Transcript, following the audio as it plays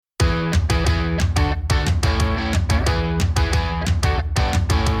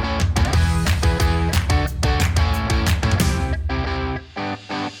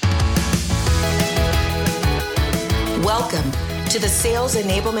the Sales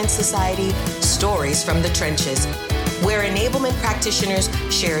Enablement Society Stories from the Trenches, where enablement practitioners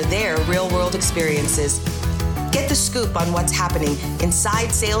share their real-world experiences. Get the scoop on what's happening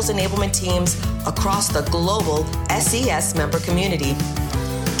inside sales enablement teams across the global SES member community.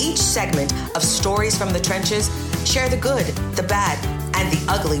 Each segment of Stories from the Trenches share the good, the bad, and the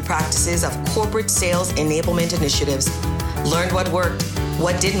ugly practices of corporate sales enablement initiatives. Learn what worked,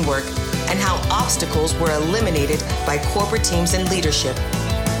 what didn't work, and how obstacles were eliminated by corporate teams and leadership.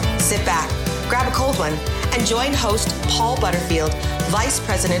 Sit back, grab a cold one, and join host Paul Butterfield, Vice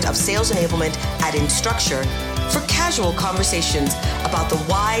President of Sales Enablement at Instructure, for casual conversations about the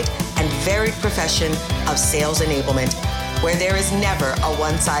wide and varied profession of sales enablement, where there is never a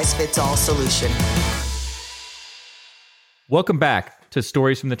one-size-fits-all solution. Welcome back to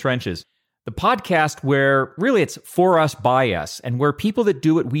Stories from the Trenches, the podcast where really it's for us, by us, and where people that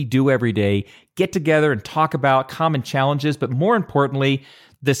do what we do every day get together and talk about common challenges, but more importantly,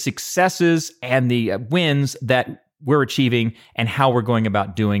 the successes and the wins that we're achieving and how we're going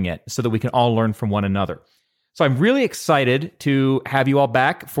about doing it so that we can all learn from one another. So I'm really excited to have you all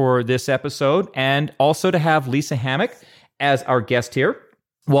back for this episode and also to have Lisa Hammock as our guest here.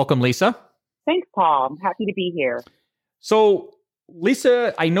 Welcome, Lisa. Thanks, Paul. I'm happy to be here. So,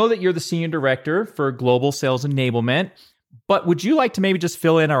 Lisa, I know that you're the Senior Director for Global Sales Enablement, but would you like to maybe just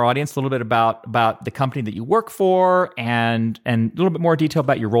fill in our audience a little bit about the company that you work for and a little bit more detail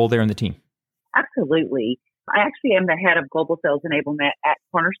about your role there in the team? Absolutely. I actually am the head of Global Sales Enablement at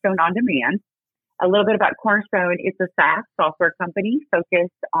Cornerstone On Demand. A little bit about Cornerstone. It's a SaaS software company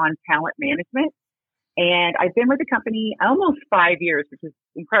focused on talent management. And I've been with the company almost 5 years, which is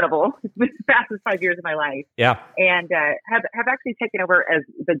incredible. It's been the fastest 5 years of my life. Yeah. And have actually taken over as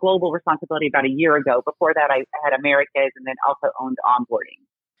the global responsibility about a year ago. Before that, I had Americas and then also owned onboarding.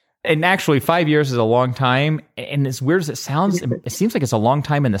 And actually, 5 years is a long time. And as weird as it sounds, it seems like it's a long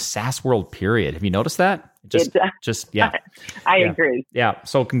time in the SaaS world, period. Have you noticed that? Yeah. I agree. Yeah.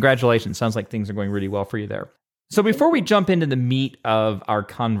 So congratulations. Sounds like things are going really well for you there. So before we jump into the meat of our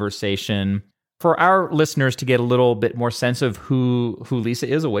conversation, for our listeners to get a little bit more sense of who Lisa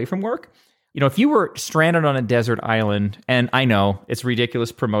is away from work, if you were stranded on a desert island, and I know it's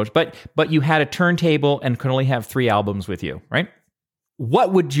ridiculous promotion, but you had a turntable and could only have 3 albums with you, right?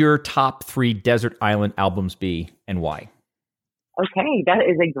 What would your top 3 desert island albums be and why? Okay, that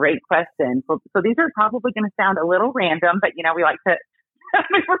is a great question. So these are probably going to sound a little random, but we like to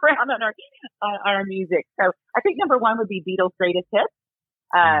move around on our music. So I think number 1 would be Beatles' Greatest Hits,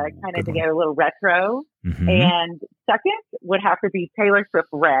 kind of to get a little retro. Mm-hmm. And second would have to be Taylor Swift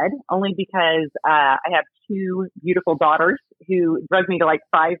Red, only because I have 2 beautiful daughters who drug me to like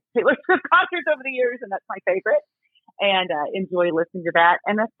 5 Taylor Swift concerts over the years, and that's my favorite. And enjoy listening to that.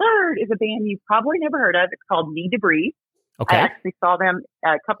 And the third is a band you've probably never heard of. It's called Need to Breathe. Okay. I actually saw them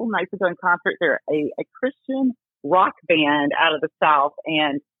a couple nights ago in concert. They're a Christian rock band out of the South,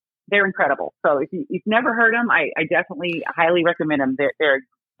 and they're incredible. So if you've never heard them, I definitely highly recommend them.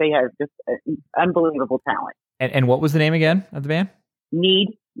 They have just unbelievable talent. And what was the name again of the band?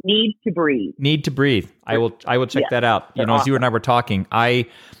 Need to Breathe. Need to Breathe. I will check that out. Awesome. As you and I were talking,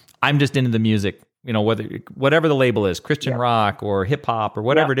 I'm just into the music. Whatever the label is, Christian rock or hip hop or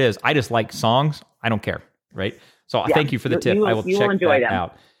whatever it is, I just like songs. I don't care, right? So thank you for the tip. I will check that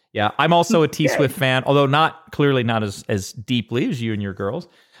out. Yeah, I'm also a T Swift fan, although not as deeply as you and your girls.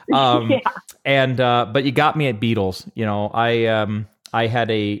 And but you got me at Beatles. I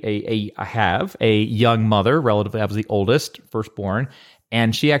had I have a young mother, relatively. I was the oldest, firstborn,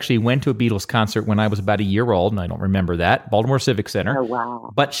 and she actually went to a Beatles concert when I was about a year old, and I don't remember that. Baltimore Civic Center. Oh,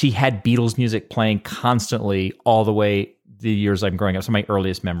 wow. But she had Beatles music playing constantly all the way the years I'm growing up. Some of my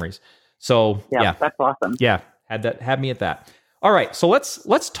earliest memories. So yeah, that's awesome. Yeah, had me at that. All right, so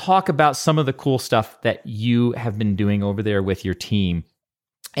let's talk about some of the cool stuff that you have been doing over there with your team.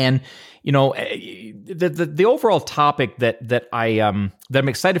 And the overall topic that I'm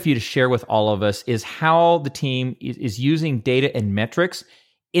excited for you to share with all of us is how the team is using data and metrics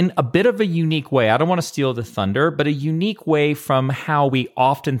in a bit of a unique way. I don't want to steal the thunder, but a unique way from how we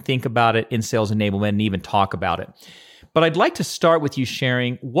often think about it in sales enablement and even talk about it. But I'd like to start with you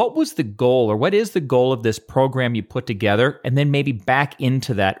sharing what was the goal, or what is the goal of this program you put together, and then maybe back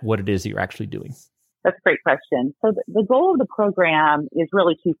into that, what it is that you're actually doing. That's a great question. So the goal of the program is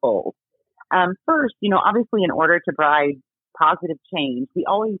really twofold. First, obviously in order to drive positive change, we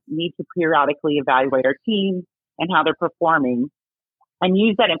always need to periodically evaluate our teams and how they're performing and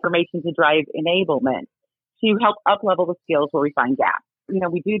use that information to drive enablement to help up-level the skills where we find gaps.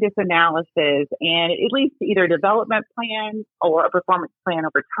 We do this analysis and it leads to either a development plan or a performance plan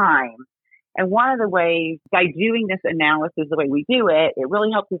over time. And one of the ways, by doing this analysis the way we do it, it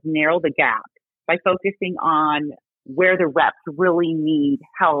really helps us narrow the gap by focusing on where the reps really need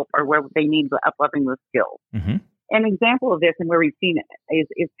help or where they need up-leveling those skills. Mm-hmm. An example of this and where we've seen it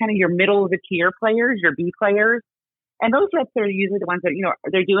is kind of your middle of the tier players, your B players. And those reps are usually the ones that,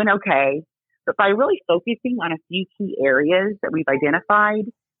 they're doing okay. But by really focusing on a few key areas that we've identified,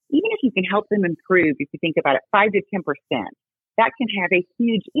 even if you can help them improve, if you think about it, 5 to 10%, that can have a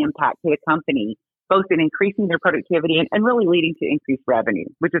huge impact to the company, both in increasing their productivity and really leading to increased revenue,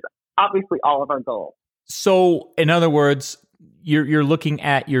 which is obviously all of our goals. So, in other words, you're looking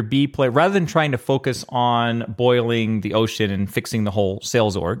at your B play rather than trying to focus on boiling the ocean and fixing the whole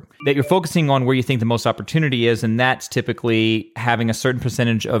sales org, that you're focusing on where you think the most opportunity is, and that's typically having a certain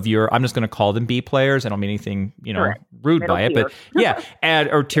percentage of your, I'm just going to call them B players. I don't mean anything, Correct. rude Middle by it, tier. but yeah,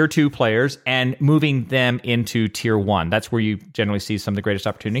 or tier 2 players and moving them into tier 1. That's where you generally see some of the greatest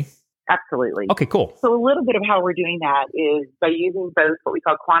opportunity. Absolutely. Okay, cool. So a little bit of how we're doing that is by using both what we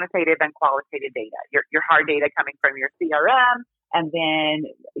call quantitative and qualitative data. Your hard data coming from your CRM, and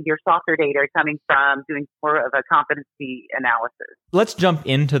then your softer data coming from doing more of a competency analysis. Let's jump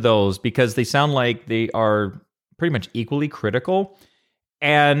into those because they sound like they are pretty much equally critical.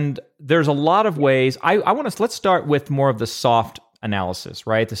 And there's a lot of ways. Let's start with more of the soft analysis,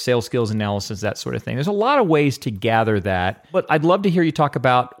 right? The sales skills analysis, that sort of thing. There's a lot of ways to gather that, but I'd love to hear you talk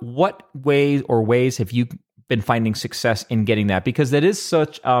about what ways have you been finding success in getting that? Because that is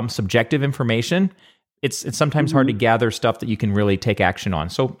such subjective information. It's sometimes hard to gather stuff that you can really take action on.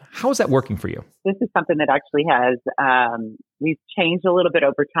 So how is that working for you? This is something that actually has, we've changed a little bit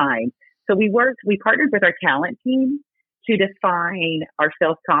over time. So we partnered with our talent team to define our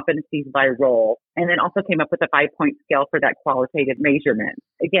sales competencies by role, and then also came up with a 5-point scale for that qualitative measurement.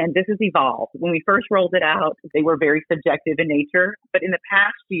 Again, this has evolved. When we first rolled it out, they were very subjective in nature, but in the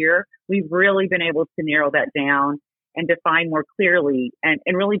past year, we've really been able to narrow that down and define more clearly and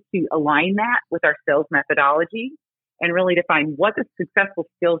really to align that with our sales methodology and really define what the successful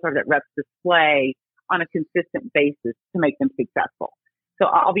skills are that reps display on a consistent basis to make them successful. So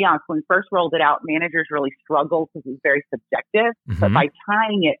I'll be honest, when we first rolled it out, managers really struggled because it was very subjective. Mm-hmm. But by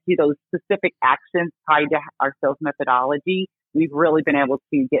tying it to those specific actions tied to our sales methodology, we've really been able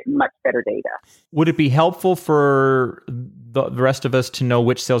to get much better data. Would it be helpful for the rest of us to know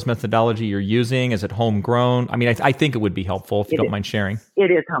which sales methodology you're using? Is it homegrown? I mean, I think it would be helpful if you don't mind sharing. It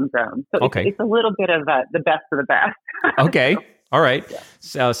is homegrown. So okay. It's a little bit of the best of the best. Okay. All right. Yeah.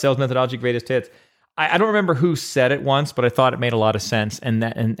 So, sales methodology, greatest hits. I don't remember who said it once, but I thought it made a lot of sense. And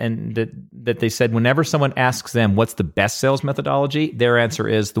that they said whenever someone asks them what's the best sales methodology, their answer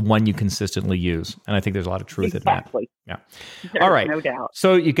is the one you consistently use. And I think there's a lot of truth in that. Exactly. Yeah. There's all right. No doubt.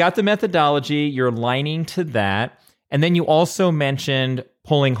 So you got the methodology, you're aligning to that. And then you also mentioned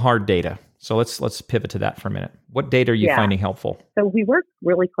pulling hard data. So let's pivot to that for a minute. What data are you finding helpful? So we work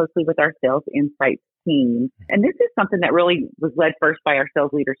really closely with our sales insights team. And this is something that really was led first by our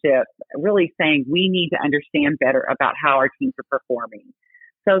sales leadership, really saying we need to understand better about how our teams are performing.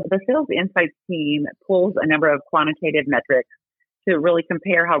 So the sales insights team pulls a number of quantitative metrics to really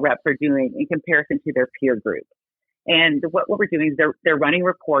compare how reps are doing in comparison to their peer group. And what we're doing is they're running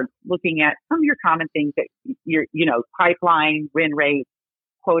reports looking at some of your common things that pipeline, win rate,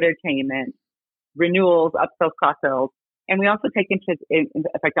 quota attainment, renewals, upsells, cross-sells. And we also take into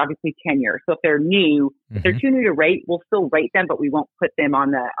effect, obviously, tenure. So if they're new, if they're too new to rate, we'll still rate them, but we won't put them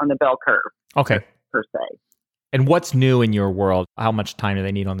on the bell curve. Okay. Per se. And what's new in your world? How much time do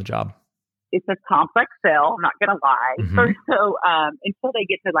they need on the job? It's a complex sell, I'm not going to lie. So until they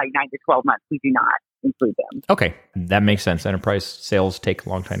get to like 9 to 12 months, we do not include them. Okay. That makes sense. Enterprise sales take a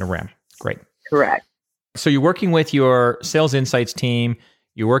long time to ramp. Great. Correct. So you're working with your sales insights team.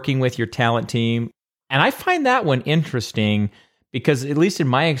 You're working with your talent team. And I find that one interesting because, at least in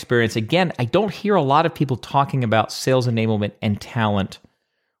my experience, again, I don't hear a lot of people talking about sales enablement and talent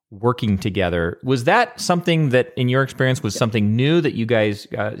working together. Was that something that, in your experience, was something new that you guys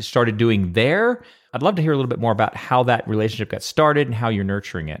started doing there? I'd love to hear a little bit more about how that relationship got started and how you're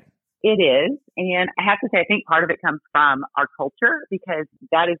nurturing it. It is. And I have to say, I think part of it comes from our culture because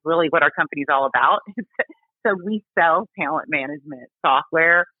that is really what our company is all about. So we sell talent management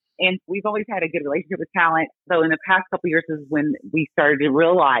software. And we've always had a good relationship with talent. So in the past couple of years is when we started to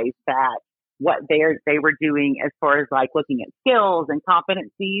realize that what they were doing as far as like looking at skills and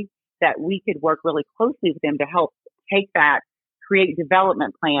competencies, that we could work really closely with them to help take that, create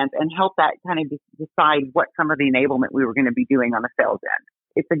development plans, and help that kind of decide what some of the enablement we were going to be doing on the sales end.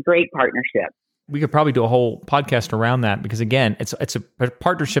 It's a great partnership. we could probably do a whole podcast around that because, again, it's a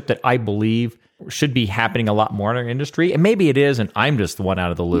partnership that I believe should be happening a lot more in our industry. And maybe it is, and I'm just the one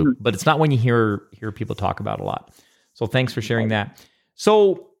out of the loop, but it's not when you hear people talk about it a lot. So thanks for sharing that.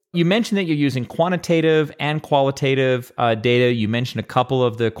 So you mentioned that you're using quantitative and qualitative data. You mentioned a couple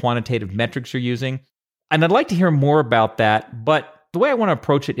of the quantitative metrics you're using. And I'd like to hear more about that. But the way I want to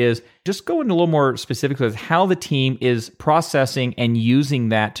approach it is just go into a little more specifically with how the team is processing and using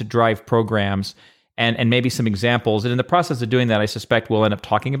that to drive programs and maybe some examples. And in the process of doing that, I suspect we'll end up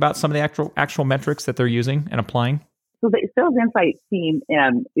talking about some of the actual metrics that they're using and applying. So the Sales Insights team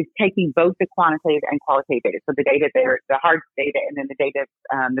is taking both the quantitative and qualitative data. So the data there, the hard data, and then the data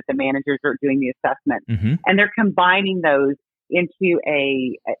that the managers are doing the assessment. And they're combining those into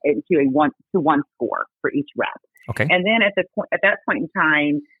a 1-to-1 score for each rep. Okay. And then at that point in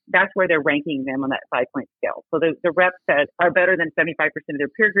time, that's where they're ranking them on that 5-point scale. So the reps that are better than 75% of their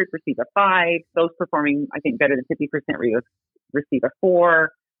peer group receive a 5. Those performing, I think, better than 50% receive a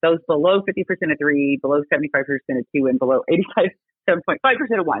 4. Those below 50% a 3, below 75% a 2, and below 7.5%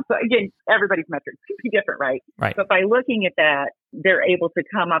 a 1. So again, everybody's metrics could be different, right? Right. But by looking at that, they're able to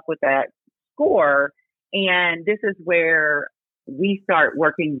come up with that score. And this is where we start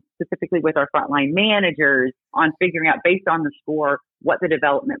working specifically with our frontline managers on figuring out, based on the score, what the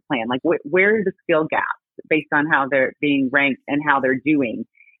development plan, like where are the skill gaps based on how they're being ranked and how they're doing.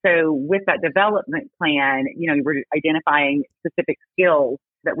 So with that development plan, we're identifying specific skills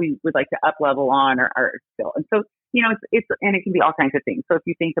that we would like to up level on our skill. And so, it's and it can be all kinds of things. So if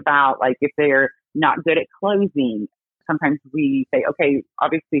you think about, like, if they're not good at closing, sometimes we say, okay,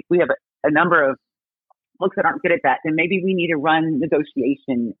 obviously if we have a number of folks that aren't good at that, then maybe we need to run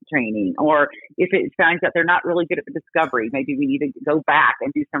negotiation training. Or if it finds that they're not really good at the discovery, maybe we need to go back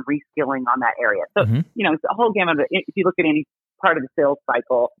and do some reskilling on that area. So, it's a whole gamut of, if you look at any part of the sales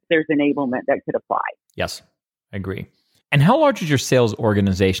cycle, there's enablement that could apply. Yes, I agree. And how large is your sales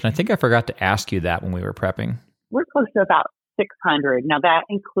organization? I think I forgot to ask you that when we were prepping. We're close to about 600. Now that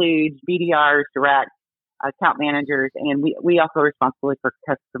includes BDRs, direct account managers, and we also are responsible for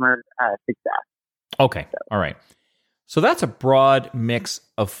customer success. Okay. All right. So that's a broad mix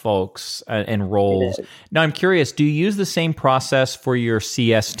of folks and roles. Now, I'm curious, do you use the same process for your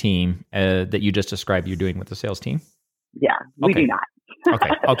CS team that you just described you're doing with the sales team? Yeah, we do not.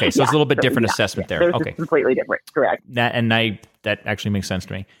 Okay. So it's a little bit different assessment there. There's Okay. Completely different. Correct. That actually makes sense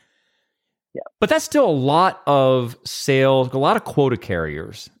to me. Yeah. But that's still a lot of sales, a lot of quota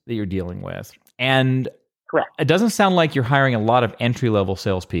carriers that you're dealing with. And correct. It doesn't sound like you're hiring a lot of entry-level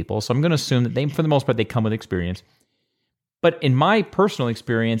salespeople. So I'm going to assume that for the most part, they come with experience. But in my personal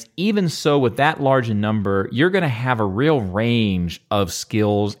experience, even so, with that large a number, you're going to have a real range of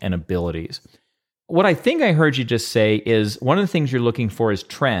skills and abilities. What I think I heard you just say is one of the things you're looking for is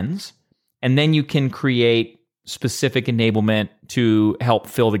trends, and then you can create specific enablement to help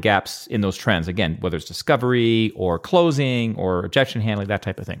fill the gaps in those trends. Again, whether it's discovery or closing or objection handling, that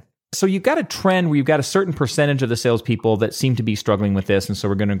type of thing. So you've got a trend where you've got a certain percentage of the salespeople that seem to be struggling with this, and so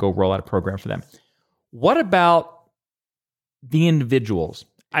we're going to go roll out a program for them. What about the individuals?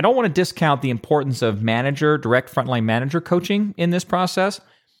 I don't want to discount the importance of direct frontline manager coaching in this process,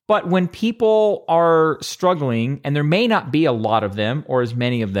 but when people are struggling, and there may not be a lot of them or as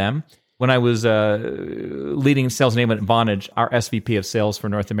many of them, when I was leading sales enablement at Vonage, our SVP of sales for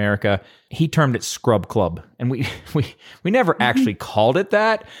North America, he termed it Scrub Club. And we never actually called it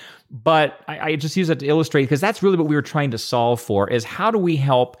that, but I just use it to illustrate, because that's really what we were trying to solve for, is how do we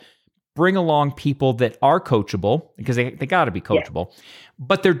help bring along people that are coachable, because they got to be coachable,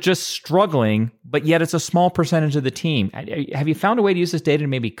 but they're just struggling, but yet it's a small percentage of the team. Have you found a way to use this data to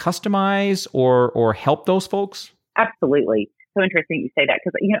maybe customize or help those folks? Absolutely. So interesting you say that,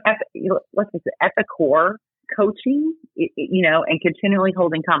 because let's just say, at the core, coaching, and continually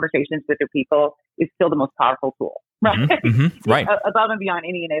holding conversations with their people is still the most powerful tool, right? Right. Above and beyond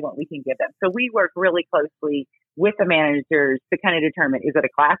any enablement we can give them. So we work really closely with the managers to kind of determine, is it a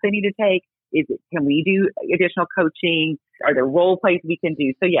class they need to take? Can we do additional coaching? Are there role plays we can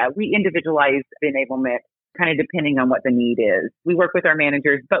do? So yeah, we individualize the enablement kind of depending on what the need is. We work with our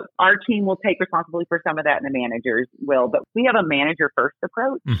managers, but our team will take responsibility for some of that, and the managers will. But we have a manager-first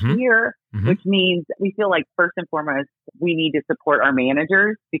approach here, which means we feel like first and foremost, we need to support our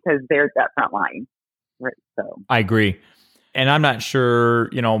managers because they're that front line. Right. So I agree. And I'm not sure,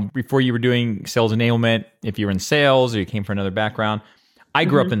 before you were doing sales enablement, if you were in sales or you came from another background. I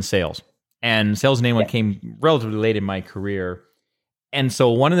grew up in sales, and sales enablement came relatively late in my career. And so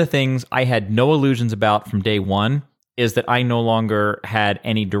one of the things I had no illusions about from day one is that I no longer had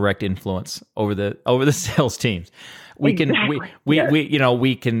any direct influence over the sales teams. we Exactly.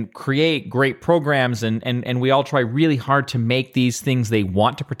 we can create great programs and we all try really hard to make these things they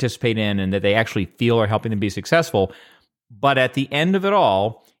want to participate in and that they actually feel are helping them be successful. But at the end of it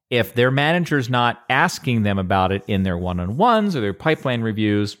all, if their manager's not asking them about it in their one-on-ones or their pipeline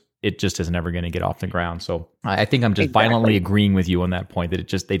reviews, it just isn't ever going to get off the ground. So I think I'm just violently agreeing with you on that point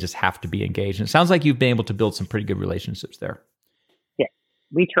that they just have to be engaged. And it sounds like you've been able to build some pretty good relationships there. Yeah,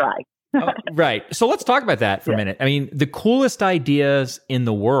 we try. Right. So let's talk about that for a minute. I mean, the coolest ideas in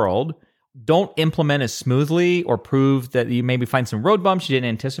the world don't implement as smoothly or prove that you maybe find some road bumps you didn't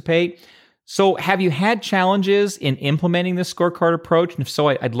anticipate. So have you had challenges in implementing this scorecard approach? And if so,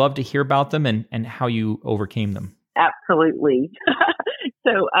 I'd love to hear about them and how you overcame them. Absolutely.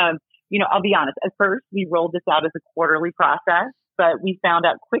 So, I'll be honest. At first, we rolled this out as a quarterly process, but we found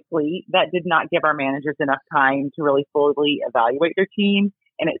out quickly that did not give our managers enough time to really fully evaluate their team.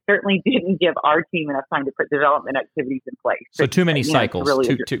 And it certainly didn't give our team enough time to put development activities in place. So too many cycles.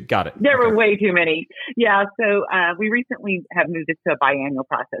 Really got it. There were way too many. Yeah. So we recently have moved it to a biannual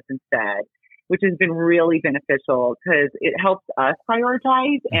process instead, which has been really beneficial because it helps us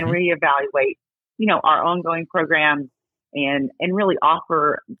prioritize and reevaluate, our ongoing programs and really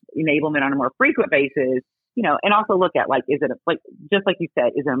offer enablement on a more frequent basis, and also look at is it just like you said,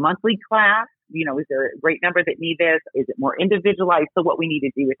 is it a monthly class? Is there a great number that need this? Is it more individualized? So what we need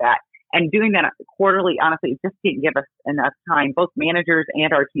to do with that and doing that quarterly, honestly, it just didn't give us enough time, both managers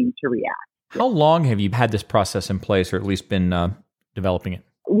and our team to react. How long have you had this process in place or at least been developing it?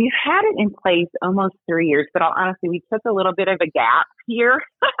 We've had it in place almost 3 years, but honestly, we took a little bit of a gap here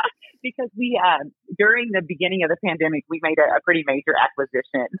because we, during the beginning of the pandemic, we made a pretty major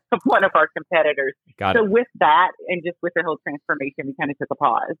acquisition of one of our competitors. So with that and just with the whole transformation, we kind of took a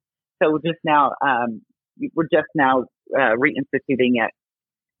pause. So we're just now reinstituting it.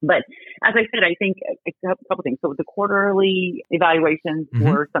 But as I said, I think a couple things. So the quarterly evaluations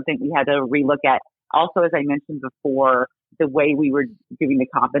were something we had to relook at. Also, as I mentioned before, the way we were doing the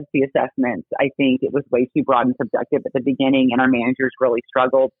competency assessments, I think it was way too broad and subjective at the beginning, and our managers really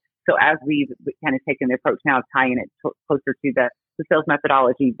struggled. So as we've kind of taken the approach now of tying it closer to the sales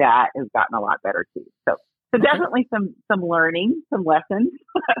methodology, that has gotten a lot better too. So definitely some learning, some lessons.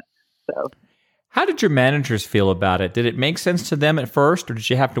 How did your managers feel about it? Did it make sense to them at first, or did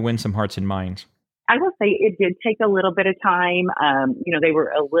you have to win some hearts and minds? I will say it did take a little bit of time. They were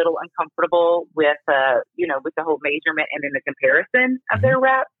a little uncomfortable with the whole measurement and then the comparison of their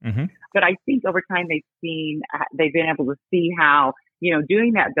reps. But I think over time they've been able to see how,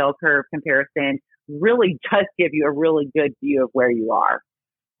 doing that bell curve comparison really does give you a really good view of where you are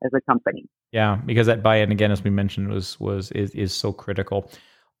as a company. Yeah, because that buy-in, again, as we mentioned, is so critical.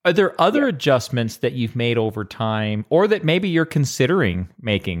 Are there other adjustments that you've made over time or that maybe you're considering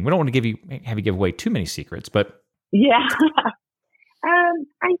making? We don't want to have you give away too many secrets, but... Yeah.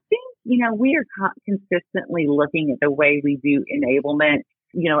 I think, we are consistently looking at the way we do enablement.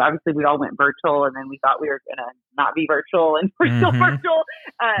 Obviously we all went virtual and then we thought we were going to not be virtual and we're still virtual.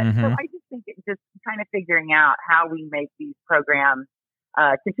 So I just think it's just kind of figuring out how we make these programs,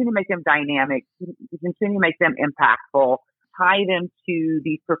 continue to make them dynamic, continue to make them impactful, tie them to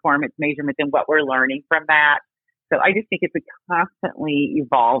these performance measurements and what we're learning from that. So I just think it's a constantly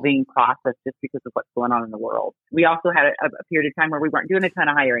evolving process just because of what's going on in the world. We also had a period of time where we weren't doing a ton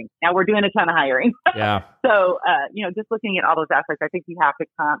of hiring. Now we're doing a ton of hiring. Yeah. So, just looking at all those aspects, I think you have to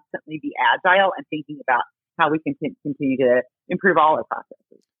constantly be agile and thinking about how we can continue to improve all our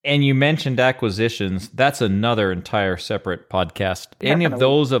processes. And you mentioned acquisitions. That's another entire separate podcast. Definitely. Any of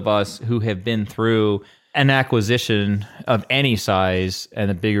those of us who have been through an acquisition of any size, and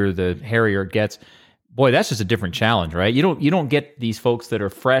the bigger the hairier it gets, boy, that's just a different challenge, right? You don't get these folks that are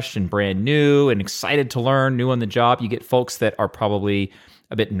fresh and brand new and excited to learn, new on the job. You get folks that are probably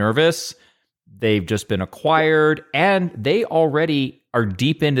a bit nervous. They've just been acquired and they already are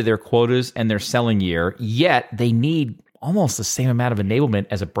deep into their quotas and their selling year, yet they need almost the same amount of enablement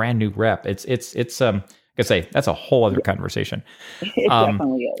as a brand new rep. It's I could say that's a whole other conversation. It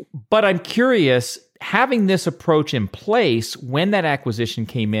definitely is. But I'm curious, having this approach in place when that acquisition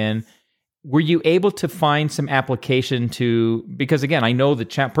came in, were you able to find some application to, because again, I know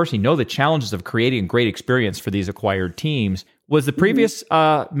personally know the challenges of creating a great experience for these acquired teams. Was the previous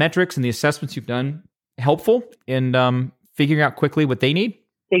metrics and the assessments you've done helpful in figuring out quickly what they need?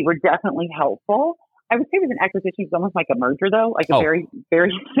 They were definitely helpful. I would say it was an acquisition. It was almost like a merger, though, like a very,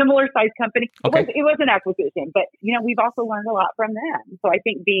 very similar size company. Okay. It was an acquisition, but we've also learned a lot from them. So I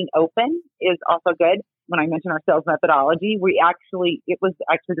think being open is also good. When I mentioned our sales methodology, it was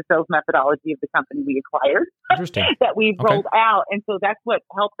actually the sales methodology of the company we acquired Interesting. that we've rolled out. And so that's what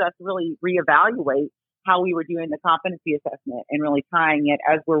helped us really reevaluate how we were doing the competency assessment and really tying it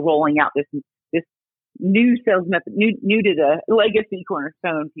as we're rolling out this new sales method, new to the legacy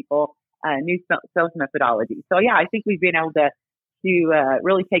Cornerstone people, new sales methodology. So yeah, I think we've been able to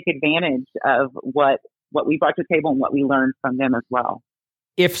really take advantage of what we brought to the table and what we learned from them as well.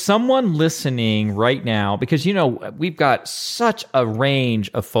 If someone listening right now, because, we've got such a range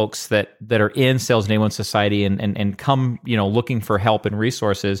of folks that are in Sales Enablement Society and come, looking for help and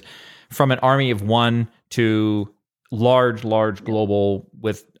resources, from an army of one to large global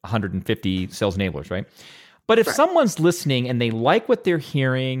with 150 sales enablers, right? But if someone's listening and they like what they're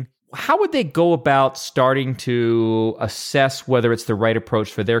hearing, how would they go about starting to assess whether it's the right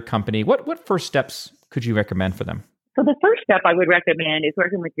approach for their company? What first steps could you recommend for them? So the first step I would recommend is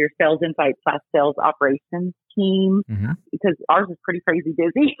working with your sales insights / sales operations team, because ours is pretty crazy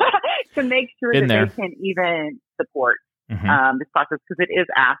busy, to make sure that they can even support this process, because it is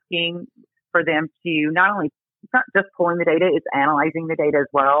asking for them to not only, it's not just pulling the data, it's analyzing the data as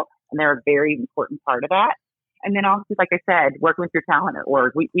well. And they're a very important part of that. And then also, like I said, working with your talent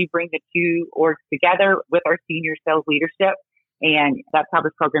org. We bring the two orgs together with our senior sales leadership, and that's how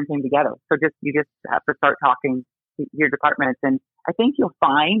this program came together. So you just have to start talking to your departments, and I think you'll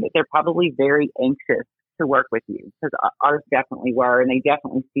find that they're probably very anxious to work with you, because ours definitely were, and they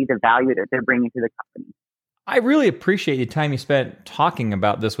definitely see the value that they're bringing to the company. I really appreciate the time you spent talking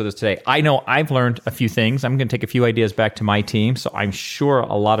about this with us today. I know I've learned a few things. I'm going to take a few ideas back to my team, so I'm sure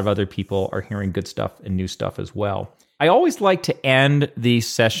a lot of other people are hearing good stuff and new stuff as well. I always like to end these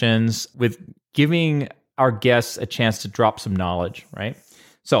sessions with giving our guests a chance to drop some knowledge, right?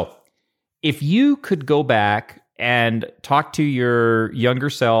 So if you could go back and talk to your younger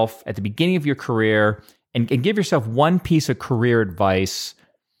self at the beginning of your career and give yourself one piece of career advice,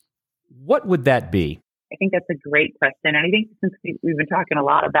 what would that be? I think that's a great question. And I think since we've been talking a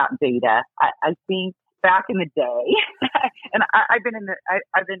lot about data, I think back in the day, and I've been in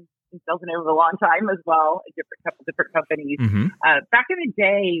sales enablement a long time as well, at different companies. Back in the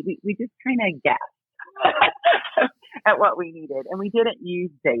day, we just kind of guessed at what we needed, and we didn't use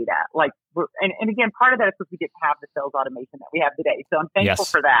data. And again, part of that is because we didn't have the sales automation that we have today. So I'm thankful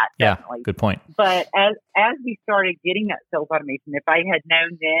for that. Yeah, definitely. Good point. But as we started getting that sales automation, if I had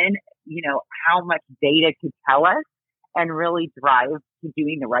known then, how much data could tell us and really drive to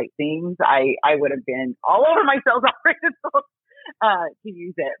doing the right things, I would have been all over my sales operations to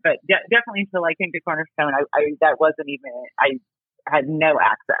use it. But definitely until I came to Cornerstone, that wasn't even, I had no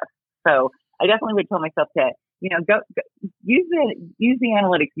access. So I definitely would tell myself to, go use the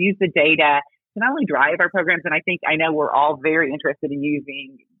analytics, use the data to not only drive our programs. And I know we're all very interested in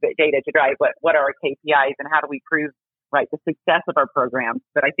using the data to drive what are our KPIs and how do we prove the success of our programs.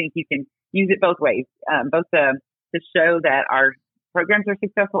 But I think you can use it both ways, both to show that our programs are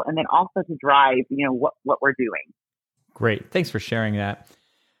successful, and then also to drive, what we're doing. Great. Thanks for sharing that.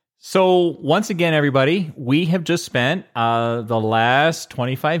 So once again, everybody, we have just spent the last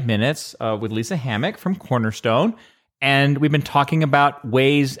 25 minutes with Lisa Hammack from Cornerstone, and we've been talking about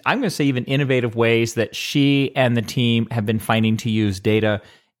ways, I'm going to say even innovative ways, that she and the team have been finding to use data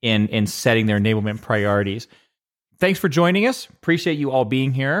in setting their enablement priorities. Thanks for joining us. Appreciate you all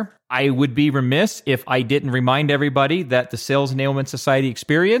being here. I would be remiss if I didn't remind everybody that the Sales Enablement Society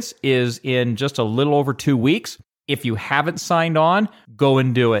experience is in just a little over 2 weeks. If you haven't signed on, go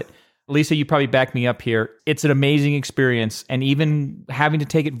and do it. Lisa, you probably back me up here. It's an amazing experience. And even having to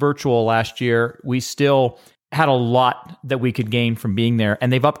take it virtual last year, we still had a lot that we could gain from being there.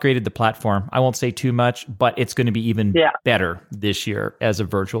 And they've upgraded the platform. I won't say too much, but it's going to be even better this year as a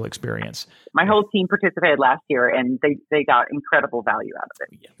virtual experience. My whole team participated last year, and they got incredible value out of it.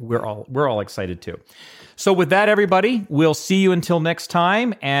 Yeah, we're all excited too. So with that, everybody, we'll see you until next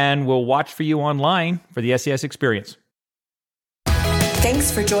time, and we'll watch for you online for the SES experience.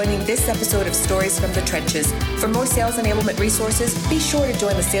 Thanks for joining this episode of Stories from the Trenches. For more sales enablement resources, be sure to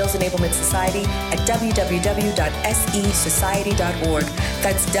join the Sales Enablement Society at www.sesociety.org.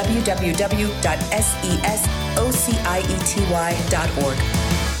 That's www.sesociety.org.